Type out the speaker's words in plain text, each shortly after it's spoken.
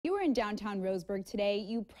were in downtown Roseburg today,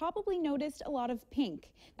 you probably noticed a lot of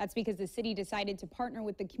pink. That's because the city decided to partner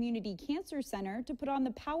with the Community Cancer Center to put on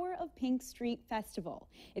the Power of Pink Street Festival.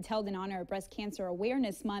 It's held in honor of Breast Cancer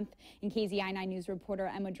Awareness Month. And KZI9 News reporter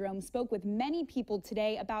Emma Jerome spoke with many people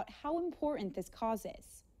today about how important this cause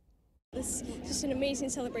is. This is just an amazing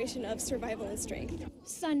celebration of survival and strength.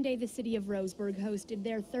 Sunday, the city of Roseburg hosted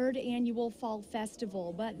their third annual Fall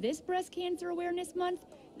Festival, but this Breast Cancer Awareness Month,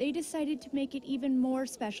 they decided to make it even more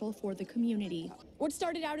special for the community. What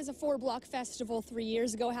started out as a 4-block festival 3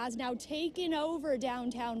 years ago has now taken over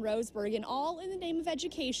downtown Roseburg, and all in the name of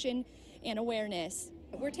education and awareness.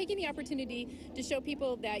 We're taking the opportunity to show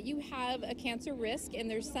people that you have a cancer risk,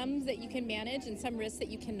 and there's some that you can manage and some risks that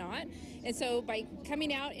you cannot. And so by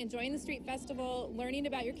coming out, enjoying the street festival, learning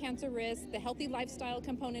about your cancer risk, the healthy lifestyle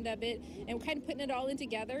component of it, and kind of putting it all in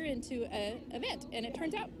together into an event, and it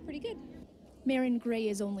turns out pretty good. Marin Gray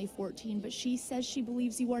is only 14, but she says she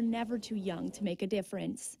believes you are never too young to make a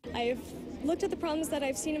difference. I've looked at the problems that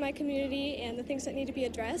I've seen in my community and the things that need to be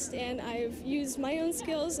addressed, and I've used my own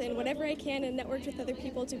skills and whatever I can and networked with other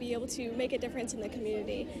people to be able to make a difference in the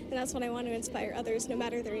community. And that's what I want to inspire others, no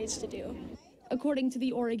matter their age, to do. According to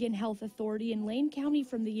the Oregon Health Authority, in Lane County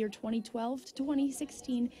from the year 2012 to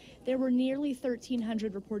 2016, there were nearly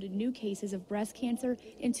 1,300 reported new cases of breast cancer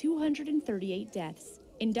and 238 deaths.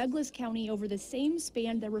 In Douglas County, over the same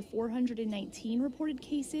span, there were 419 reported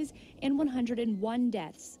cases and 101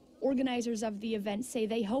 deaths. Organizers of the event say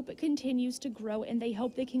they hope it continues to grow, and they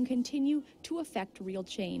hope they can continue to affect real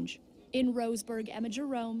change. In Roseburg, Emma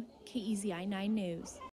Jerome, KEZI 9 News.